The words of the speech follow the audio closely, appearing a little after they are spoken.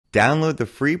Download the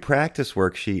free practice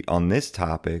worksheet on this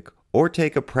topic or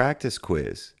take a practice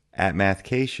quiz at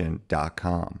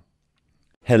Mathcation.com.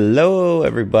 Hello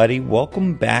everybody,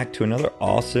 welcome back to another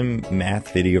awesome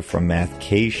math video from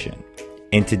Mathcation.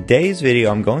 In today's video,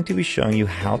 I'm going to be showing you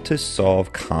how to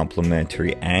solve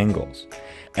complementary angles.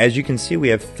 As you can see, we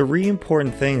have three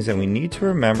important things that we need to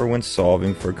remember when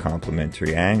solving for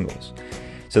complementary angles.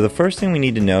 So the first thing we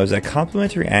need to know is that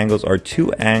complementary angles are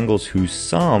two angles whose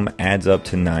sum adds up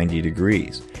to 90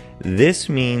 degrees. This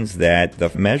means that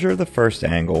the measure of the first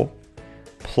angle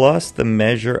plus the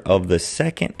measure of the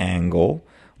second angle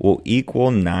will equal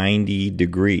 90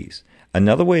 degrees.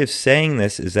 Another way of saying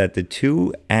this is that the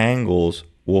two angles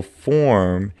will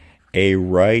form a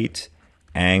right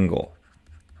angle.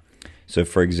 So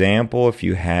for example, if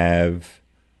you have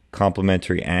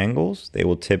complementary angles, they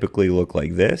will typically look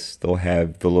like this. They'll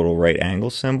have the little right angle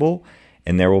symbol,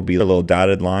 and there will be a little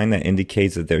dotted line that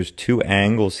indicates that there's two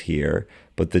angles here,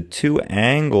 but the two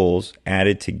angles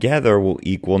added together will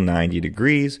equal 90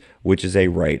 degrees, which is a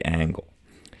right angle.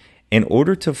 In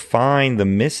order to find the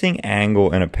missing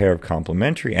angle in a pair of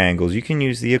complementary angles, you can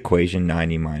use the equation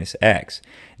 90 minus x.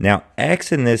 Now,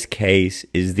 x in this case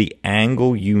is the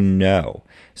angle you know.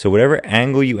 So whatever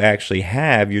angle you actually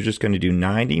have, you're just going to do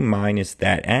 90 minus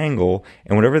that angle,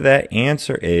 and whatever that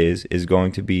answer is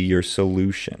going to be your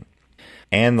solution.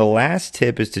 And the last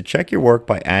tip is to check your work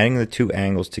by adding the two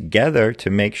angles together to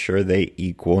make sure they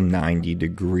equal 90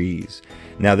 degrees.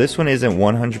 Now this one isn't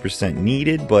 100%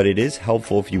 needed, but it is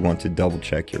helpful if you want to double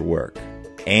check your work.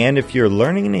 And if you're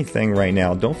learning anything right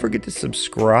now, don't forget to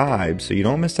subscribe so you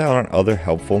don't miss out on other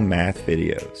helpful math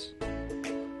videos.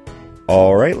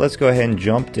 Alright, let's go ahead and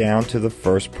jump down to the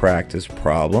first practice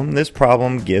problem. This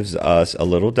problem gives us a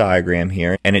little diagram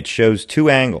here, and it shows two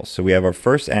angles. So we have our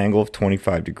first angle of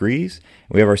 25 degrees.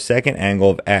 We have our second angle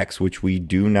of x, which we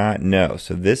do not know.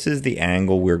 So this is the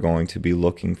angle we're going to be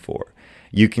looking for.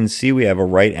 You can see we have a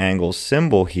right angle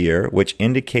symbol here, which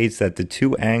indicates that the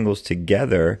two angles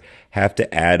together have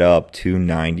to add up to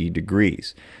 90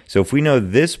 degrees. So if we know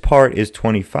this part is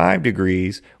 25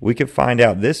 degrees, we can find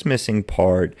out this missing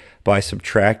part by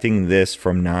subtracting this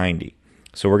from 90.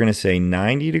 So we're going to say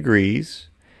 90 degrees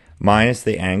minus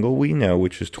the angle we know,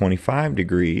 which is 25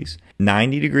 degrees.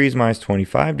 90 degrees minus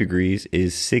 25 degrees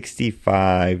is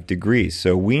 65 degrees.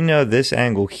 So we know this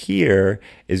angle here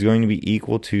is going to be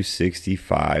equal to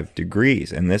 65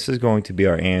 degrees, and this is going to be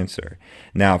our answer.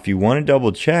 Now, if you want to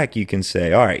double check, you can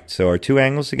say, all right, so our two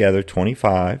angles together,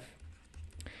 25,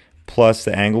 plus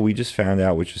the angle we just found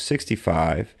out, which is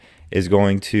 65, is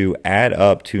going to add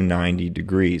up to 90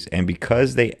 degrees. And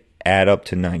because they add up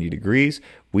to 90 degrees,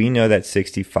 we know that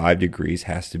 65 degrees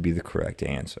has to be the correct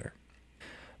answer.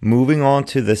 Moving on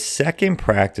to the second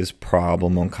practice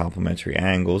problem on complementary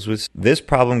angles, which this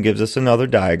problem gives us another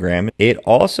diagram. It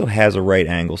also has a right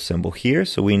angle symbol here,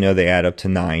 so we know they add up to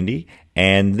 90.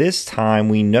 And this time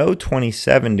we know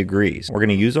 27 degrees. We're going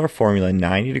to use our formula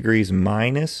 90 degrees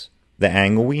minus the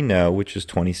angle we know, which is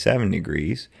 27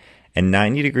 degrees. And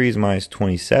 90 degrees minus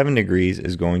 27 degrees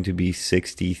is going to be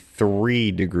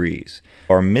 63 degrees.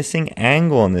 Our missing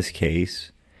angle in this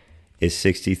case is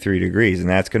 63 degrees, and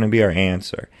that's going to be our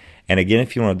answer. And again,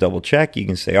 if you want to double check, you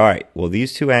can say, all right, well,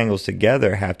 these two angles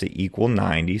together have to equal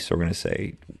 90, so we're going to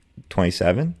say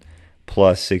 27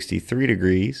 plus 63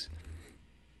 degrees.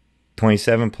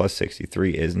 27 plus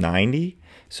 63 is 90,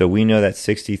 so we know that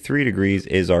 63 degrees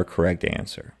is our correct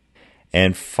answer.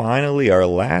 And finally, our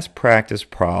last practice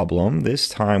problem, this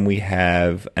time we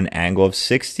have an angle of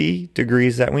 60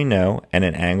 degrees that we know and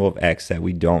an angle of x that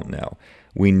we don't know.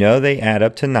 We know they add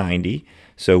up to 90,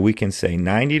 so we can say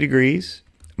 90 degrees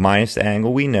minus the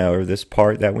angle we know, or this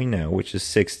part that we know, which is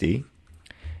 60,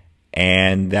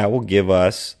 and that will give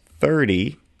us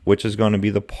 30, which is going to be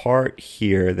the part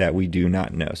here that we do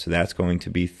not know. So that's going to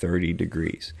be 30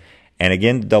 degrees. And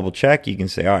again, to double check, you can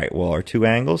say, all right, well, our two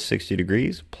angles, 60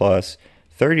 degrees plus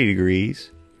 30 degrees,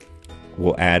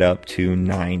 will add up to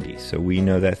 90. So we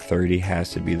know that 30 has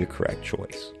to be the correct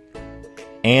choice.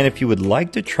 And if you would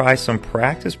like to try some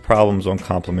practice problems on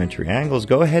complementary angles,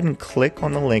 go ahead and click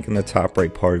on the link in the top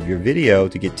right part of your video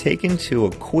to get taken to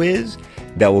a quiz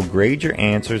that will grade your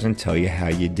answers and tell you how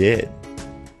you did.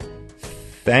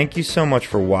 Thank you so much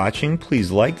for watching.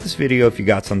 Please like this video if you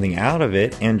got something out of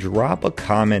it, and drop a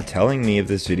comment telling me if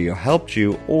this video helped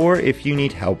you or if you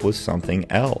need help with something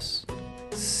else.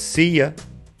 See ya!